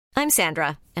I'm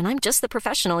Sandra, and I'm just the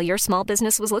professional your small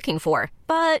business was looking for.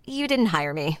 But you didn't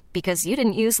hire me because you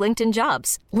didn't use LinkedIn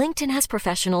Jobs. LinkedIn has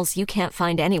professionals you can't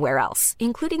find anywhere else,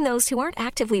 including those who aren't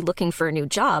actively looking for a new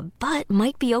job, but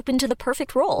might be open to the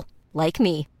perfect role, like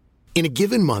me. In a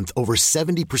given month, over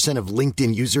 70% of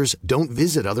LinkedIn users don't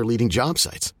visit other leading job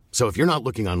sites. So if you're not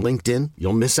looking on LinkedIn,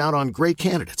 you'll miss out on great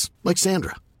candidates like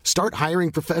Sandra. Start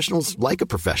hiring professionals like a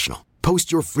professional.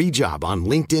 Post your free job on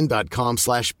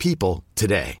linkedin.com/people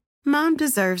today. Mom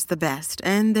deserves the best,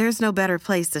 and there's no better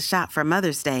place to shop for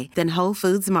Mother's Day than Whole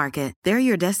Foods Market. They're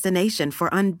your destination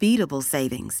for unbeatable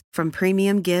savings, from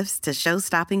premium gifts to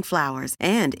show-stopping flowers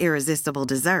and irresistible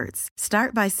desserts.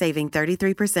 Start by saving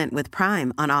 33% with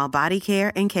Prime on all body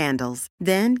care and candles.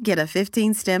 Then get a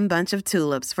 15-stem bunch of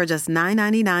tulips for just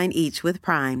 $9.99 each with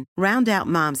Prime. Round out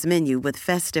Mom's menu with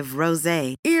festive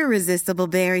rosé, irresistible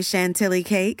berry chantilly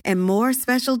cake, and more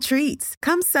special treats.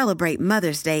 Come celebrate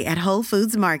Mother's Day at Whole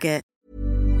Foods Market.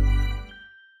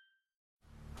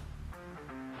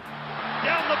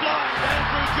 Down the blind,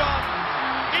 Andrew John.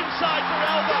 Inside for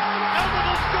Albert. Albert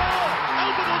will score.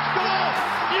 Albert will score.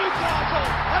 Newcastle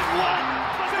have won.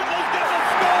 Fiddler's going to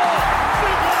score.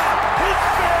 Fiddler, it's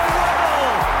farewell.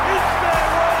 It's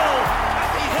farewell.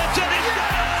 He hits it. He's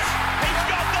got it. He's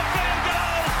got the field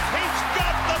goal. He's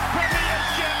got the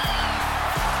premiership.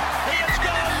 He has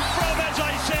gone from, as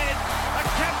I said, a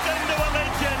captain to a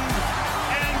legend,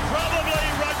 and probably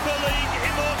rugby league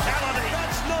immortality.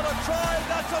 That's not a try.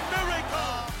 That's a miracle.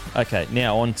 Okay,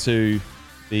 now on to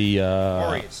the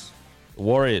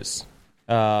Warriors.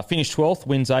 Finished 12th,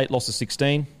 wins 8, losses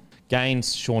 16.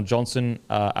 Gains, Sean Johnson,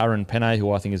 Aaron Penne,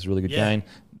 who I think is a really good gain,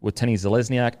 with Tenny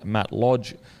Zalesniak, Matt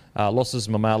Lodge. Losses,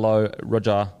 Mamalo,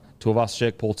 Roger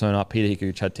Tuivasa-Sheck, Paul Turner, Peter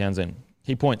Hiku, Chad Townsend.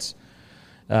 Key points.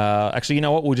 Actually, you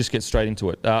know what? We'll just get straight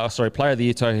into it. Player of the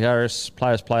Year, Tohu Harris.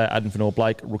 Players player, Adam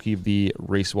Fanor-Blake. Rookie of the Year,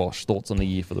 Reece Walsh. Thoughts on the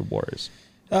year for the Warriors?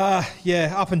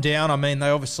 Up and down. I mean, they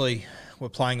obviously were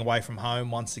playing away from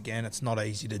home once again. It's not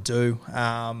easy to do.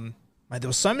 Mate, there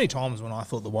were so many times when I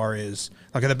thought the Warriors,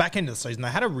 like at the back end of the season, they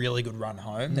had a really good run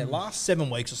home. Their last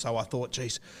 7 weeks or so, I thought,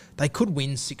 geez, they could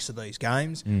win 6 of these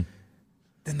games.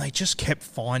 Then they just kept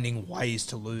finding ways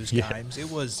to lose games. It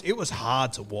was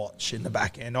hard to watch in the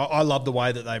back end. I love the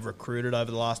way that they've recruited over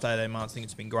the last 18 months. I think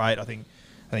it's been great. I think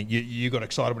you got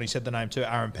excited when he said the name too,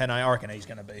 Aaron Penne. I reckon he's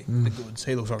going to be the goods.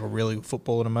 He looks like a really good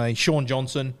footballer to me. Sean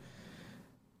Johnson,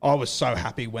 I was so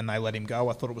happy when they let him go.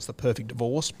 I thought it was the perfect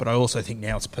divorce, but I also think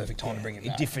now it's a perfect time to bring him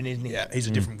back. Different, isn't he? Yeah, he's a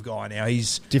different guy now.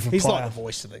 He's Different like player. the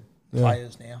voice of the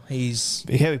players now. How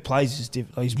he plays is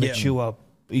different. He's mature.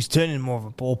 He's turning more of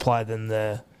a ball player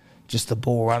than just the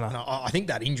ball runner. And I think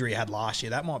that injury he had last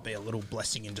year, that might be a little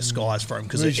blessing in disguise for him,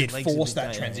 because it forced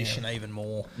that transition even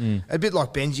more. A bit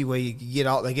like Benji, where you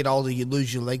they get older, you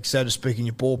lose your legs, so to speak, and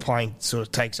your ball playing sort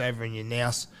of takes over in your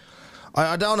nous.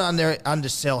 I don't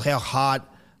undersell how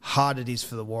hard it is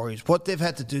for the Warriors. What they've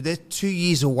had to do, they're 2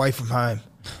 years away from home.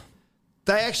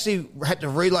 They actually had to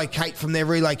relocate from their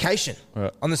relocation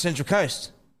on the Central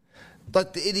Coast.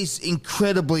 Like, it is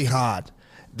incredibly hard.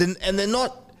 And they're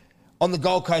not on the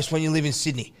Gold Coast when you live in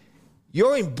Sydney.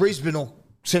 You're in Brisbane or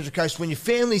Central Coast when your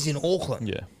family's in Auckland.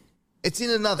 Yeah. It's in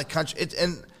another country.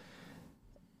 And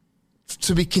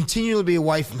to be continually be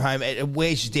away from home, it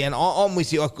wears you down. I'm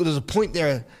with you. There's a point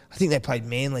there, I think they played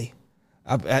Manly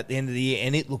up at the end of the year,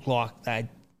 and it looked like they'd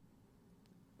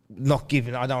not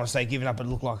given. I don't want to say given up, but it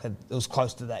looked like it was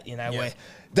close to that, where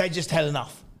they just had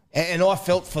enough. And I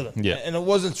felt for them. Yeah. And it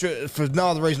wasn't true for no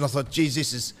other reason. I thought, geez,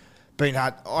 this has been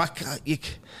hard.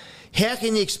 How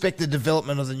can you expect the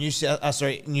development of the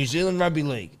New Zealand Rugby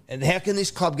League? And how can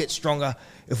this club get stronger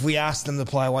if we ask them to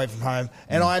play away from home?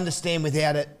 And I understand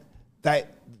without it, the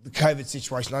COVID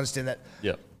situation, I understand that.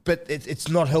 Yeah. But it's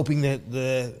not helping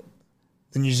the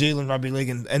New Zealand Rugby League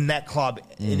and that club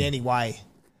in any way,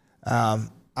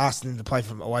 asking them to play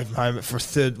away from home for a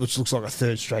third, which looks like a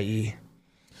third straight year.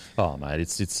 Oh, mate,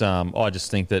 it's I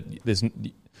just think that there's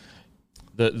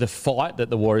the fight that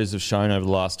the Warriors have shown over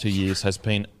the last 2 years has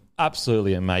been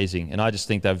absolutely amazing, and I just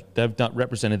think they've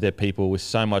represented their people with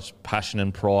so much passion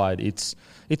and pride. It's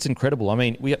incredible. I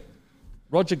mean,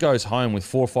 Roger goes home with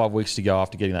 4 or 5 weeks to go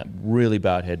after getting that really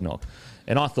bad head knock,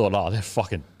 and I thought, they're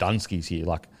fucking Dunskies here.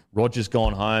 Like, Roger's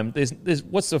gone home. There's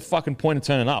what's the fucking point of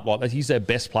turning up? Like, he's their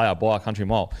best player by a country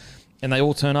mile, and they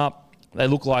all turn up. They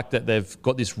look like that they've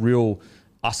got this real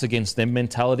us against them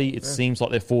mentality. It seems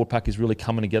like their forward pack is really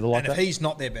coming together like that. And if he's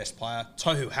not their best player,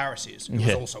 Tohu Harris is, who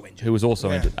was also injured. Who was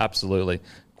also injured, absolutely.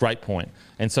 Great point.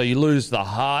 And so you lose the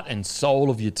heart and soul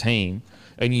of your team,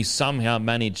 and you somehow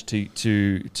manage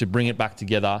to bring it back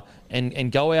together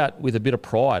and go out with a bit of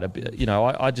pride.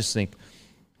 I just think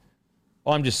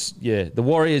the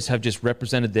Warriors have just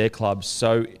represented their club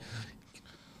so.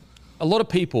 A lot of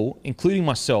people, including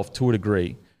myself to a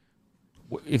degree,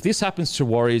 if this happens to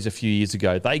Warriors a few years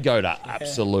ago, they go to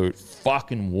absolute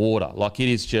fucking water. Like, it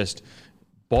is just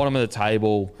bottom of the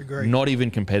table, not even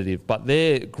competitive. But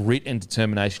their grit and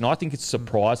determination, I think it's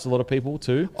surprised a lot of people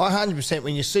too. 100%.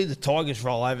 When you see the Tigers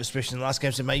roll over, especially in the last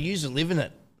game, so mate, yous are living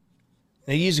it.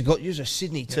 Now, yous a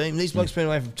Sydney team. These blokes been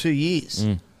away for 2 years.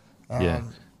 Yeah.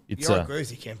 I agree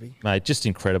with you, Kempy. Mate, just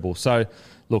incredible. So,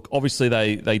 look, obviously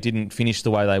they didn't finish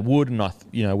the way they would, and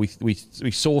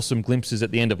we saw some glimpses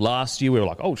at the end of last year. We were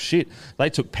like, oh shit, they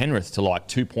took Penrith to like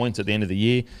 2 points at the end of the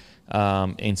year.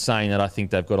 In saying that, I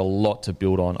think they've got a lot to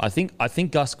build on. I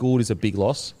think Gus Gould is a big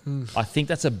loss. I think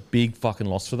that's a big fucking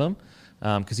loss for them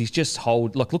because he's just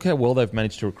look how well they've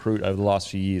managed to recruit over the last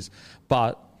few years.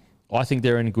 But I think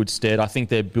they're in good stead. I think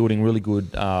they're building really good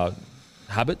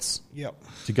habits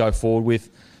to go forward with.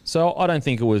 So I don't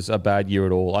think it was a bad year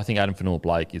at all. I think Adam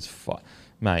Fanua-Blake is,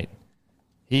 mate,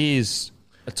 he is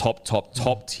a top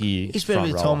tier. He spent a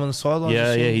bit of time on the sideline.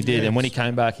 Yeah, he did. And when he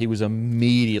came back, he was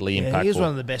immediately impactful. He was one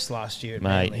of the best last year.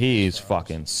 Mate, he is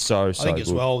fucking so I think good.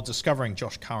 as well, discovering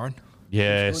Josh Curran.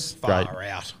 Yes, Far great.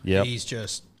 out. Yep. He's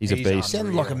a beast.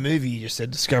 Sounded like a movie you just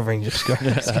said, Discovering Josh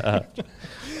Curran.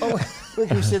 When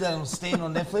can we see that on Stan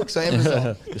on Netflix or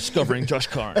Amazon? Discovering Josh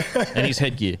Curran and his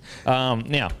headgear.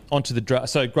 Now, onto the draft.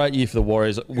 So, great year for the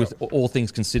Warriors with all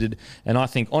things considered. And I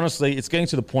think, honestly, it's getting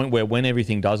to the point where when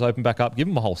everything does open back up, give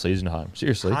them a whole season at home.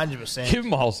 Seriously. 100%. Give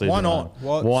them a whole season Why not? at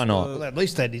home. Why not? Well, at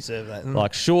least they deserve that.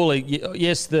 Like, surely,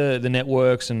 yes, the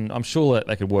networks, and I'm sure that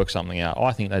they could work something out.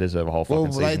 I think they deserve a whole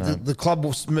fucking season at home. The club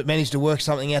will manage to work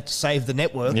something out to save the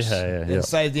networks and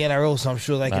save the NRL, so I'm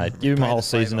sure they can. Give them a whole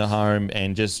season at home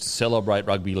and just celebrate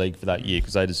rugby league for that year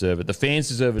because they deserve it. The fans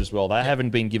deserve it as well. They haven't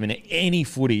been given any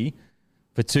footy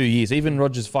for 2 years. Even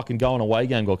Rogers' fucking going away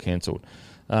game got cancelled.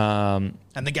 And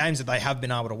the games that they have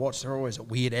been able to watch, they're always at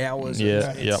weird hours.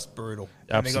 Yeah, It's brutal.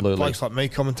 Absolutely. And they've got blokes like me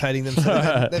commentating them,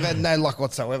 so they've had no luck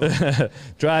whatsoever.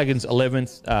 Dragons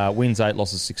 11th, wins 8,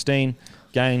 losses 16.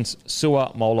 Gains Sewer,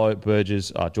 Molo,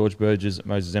 Burgess, George Burgess,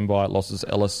 Moses Mbai, losses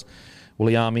Ellis,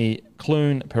 Williami,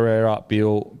 Clune, Pereira,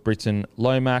 Beale, Britton,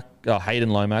 Lomax, Hayden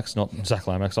Lomax, not Zach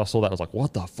Lomax. I saw that. I was like,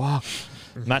 what the fuck?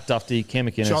 Matt Duffy, Cam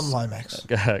McInnes. John Lomax.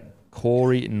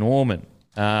 Corey Norman.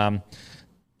 You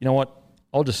know what?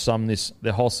 I'll just sum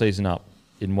the whole season up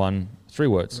in 3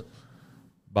 words.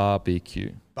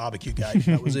 Barbecue. Barbecue game.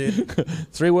 That was it.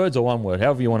 3 words or 1 word?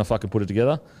 However you want to fucking put it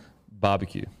together.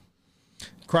 Barbecue.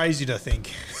 Crazy to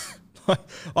think.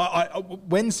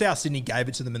 When South Sydney gave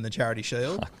it to them in the Charity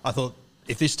Shield, I thought,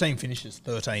 if this team finishes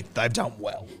 13th, they've done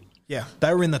well. Yeah.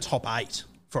 They were in the top 8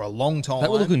 for a long time. They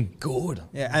were looking good.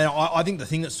 Yeah, and I think the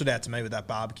thing that stood out to me with that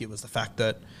barbecue was the fact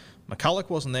that McCulloch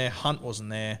wasn't there, Hunt wasn't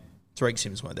there, Tariq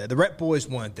Sims weren't there. The rep boys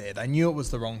weren't there. They knew it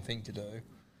was the wrong thing to do.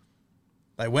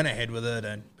 They went ahead with it.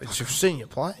 And it's your senior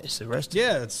players, the rest.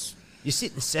 Yeah, it's... You're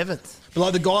sitting 7th. But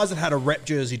like the guys that had a rep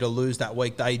jersey to lose that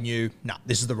week, they knew,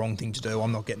 this is the wrong thing to do.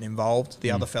 I'm not getting involved.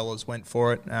 The other fellas went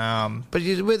for it. But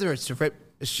whether it's a rep,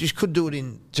 you could do it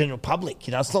in general public.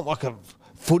 It's not like a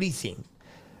footy thing.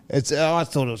 I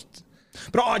thought it was...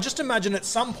 But I just imagine at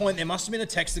some point there must have been a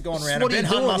text that going around. What And Ben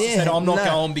are you Hunt doing? must have said, I'm not No.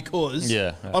 going because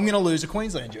Yeah. I'm going to lose a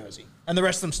Queensland jersey. And the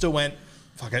rest of them still went,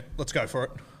 fuck it, let's go for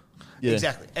it. Yeah.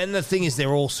 Exactly. And the thing is,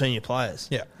 they're all senior players.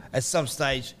 Yeah. At some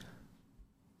stage...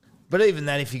 But even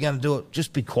that, if you're going to do it,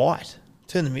 just be quiet.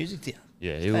 Turn the music down.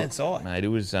 Yeah, Stay inside. Mate, it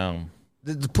was... To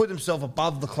put themselves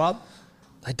above the club.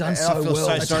 They done I so feel well.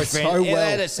 so They sorry done for so him. Yeah, well.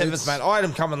 they had a 7th, mate. I had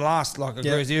them coming last, I agree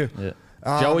with you.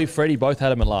 Yeah. Joey, Freddie, both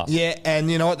had him at last. Yeah,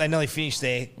 and you know what? They nearly finished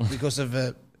there because of...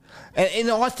 and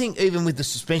I think even with the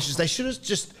suspensions, they should have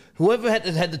just... Whoever had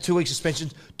the 2-week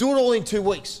suspensions, do it all in 2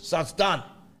 weeks so it's done.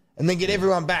 And then get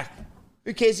everyone back.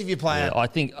 Who cares if you play out? I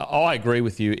think I agree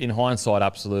with you. In hindsight,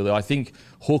 absolutely. I think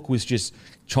Hook was just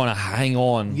trying to hang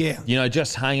on. Yeah.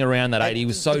 Just hang around that 8. He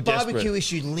was so the desperate. barbecue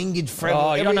issue lingered forever.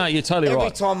 Oh, no, you're totally right.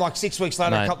 Every time, like 6 weeks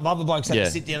later, Mate. a couple of other blokes had Yeah.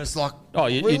 to sit down. It's like,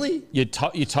 really? You're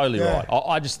totally Yeah. right.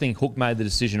 I just think Hook made the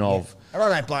decision of... And I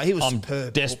don't blame. He was I'm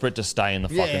superb. desperate to stay in the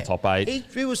fucking top 8.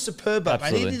 He was superb, mate.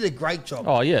 Absolutely. He did a great job.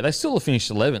 Oh, yeah. They still have finished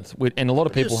 11th. And a lot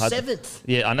of But he people was had... 7th.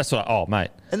 Yeah, and that's what... Oh,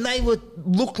 mate. And they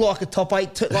looked like a top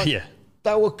 8. Yeah.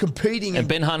 They were competing. And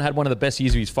Ben Hunt had one of the best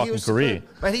years of his fucking career.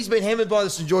 Mate, he's been hammered by the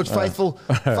St George faithful.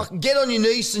 Fucking get on your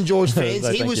knees, St George fans.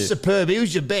 No, He thank was you. superb. He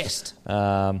was your best.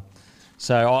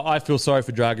 So I feel sorry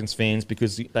for Dragons fans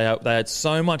because they had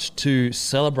so much to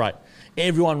celebrate.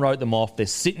 Everyone wrote them off. They're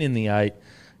sitting in the 8,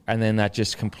 and then that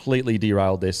just completely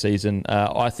derailed their season.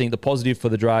 I think the positive for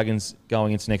the Dragons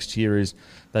going into next year is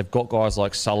they've got guys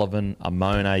like Sullivan,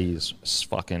 Amone is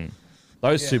fucking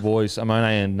Those two boys,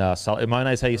 Amone and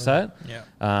Amone is how you say it?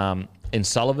 Yeah. And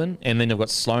Sullivan. And then you've got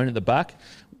Sloan at the back.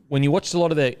 When you watched a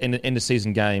lot of their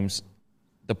end-of-season games,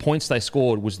 the points they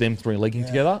scored was them three linking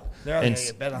together. They're only gonna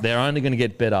get better. They're only going to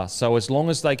get better. So as long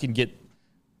as they can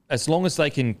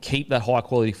keep that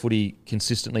high-quality footy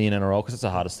consistently in NRL, because that's the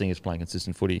hardest thing is playing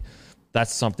consistent footy,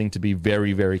 that's something to be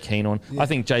very, very keen on. I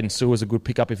think Jaden Sewer's a good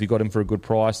pickup if you got him for a good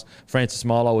price. Francis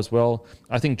Milo as well.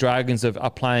 I think Dragons are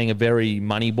playing a very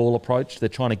money ball approach. They're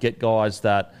trying to get guys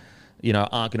that,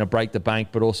 aren't going to break the bank,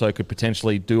 but also could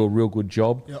potentially do a real good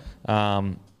job.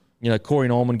 Yep. Corey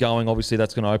Norman going, obviously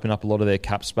that's going to open up a lot of their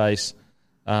cap space.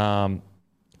 Cam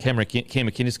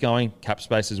McInnes going, cap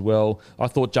space as well. I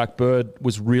thought Jack Bird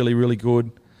was really, really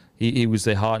good. He was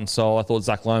their heart and soul. I thought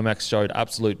Zach Lomax showed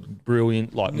absolute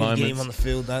brilliant moments. Get him on the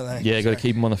field, don't they? Yeah, got to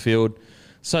keep him on the field.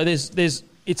 So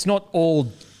it's not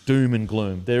all doom and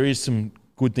gloom. There is some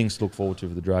good things to look forward to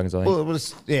for the Dragons, I think. Well,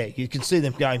 you can see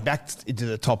them going back into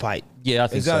the top 8. Yeah, I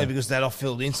think it's so. only because that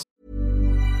off-field instinct.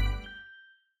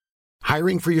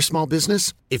 Hiring for your small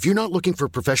business? If you're not looking for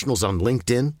professionals on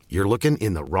LinkedIn, you're looking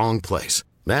in the wrong place.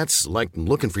 That's like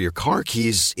looking for your car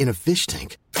keys in a fish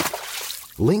tank.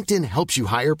 LinkedIn helps you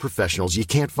hire professionals you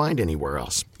can't find anywhere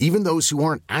else, even those who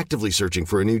aren't actively searching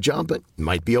for a new job but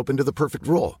might be open to the perfect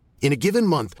role. In a given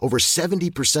month, over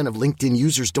 70% of LinkedIn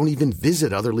users don't even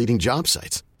visit other leading job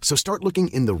sites. So start looking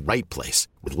in the right place.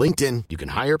 With LinkedIn, you can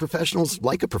hire professionals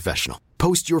like a professional.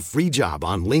 Post your free job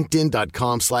on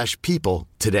linkedin.com/people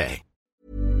today.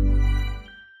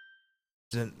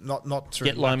 Not through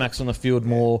Get Lomax on the field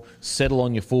more, settle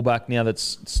on your fullback now that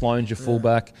Sloan's your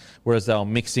fullback, whereas they were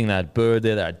mixing that Bird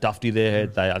there, they had Dufty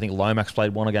there. I think Lomax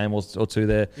played one game or two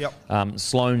there. Yep.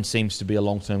 Sloan seems to be a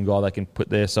long-term guy they can put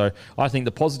there. So I think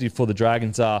the positive for the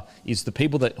Dragons is the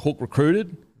people that Hook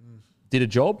recruited did a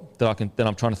job that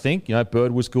I'm trying to think.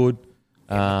 Bird was good.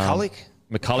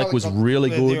 McCulloch was really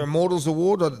good. Their Immortals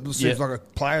Award, it seems like a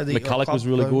player. McCulloch was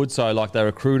really good, so they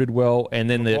recruited well. And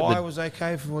then the was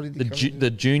okay for what he did. The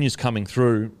juniors coming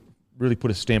through really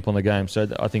put a stamp on the game. So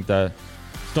I think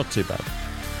it's not too bad.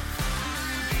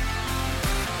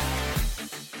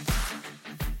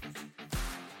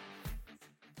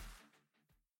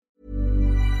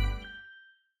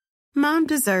 Mom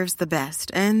deserves the best,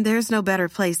 and there's no better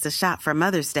place to shop for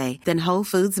Mother's Day than Whole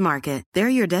Foods Market. They're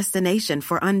your destination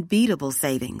for unbeatable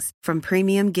savings, from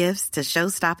premium gifts to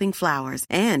show-stopping flowers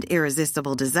and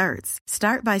irresistible desserts.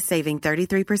 Start by saving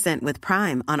 33% with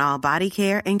Prime on all body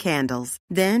care and candles.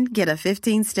 Then get a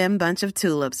 15-stem bunch of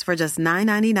tulips for just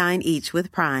 $9.99 each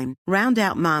with Prime. Round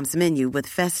out Mom's menu with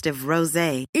festive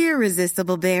rosé,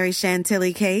 irresistible berry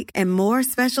chantilly cake, and more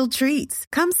special treats.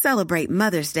 Come celebrate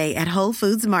Mother's Day at Whole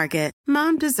Foods Market.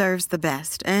 Mom deserves the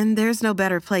best, and there's no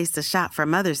better place to shop for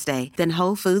Mother's Day than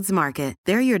Whole Foods Market.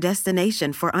 They're your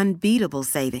destination for unbeatable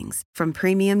savings, from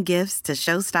premium gifts to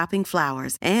show-stopping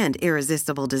flowers and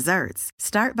irresistible desserts.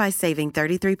 Start by saving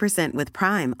 33% with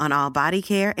Prime on all body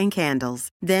care and candles.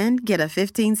 Then get a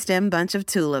 15-stem bunch of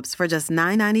tulips for just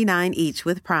 $9.99 each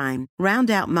with Prime. Round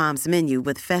out Mom's menu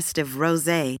with festive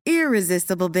rosé,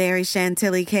 irresistible berry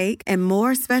chantilly cake, and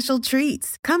more special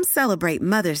treats. Come celebrate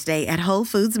Mother's Day at Whole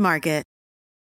Foods Market.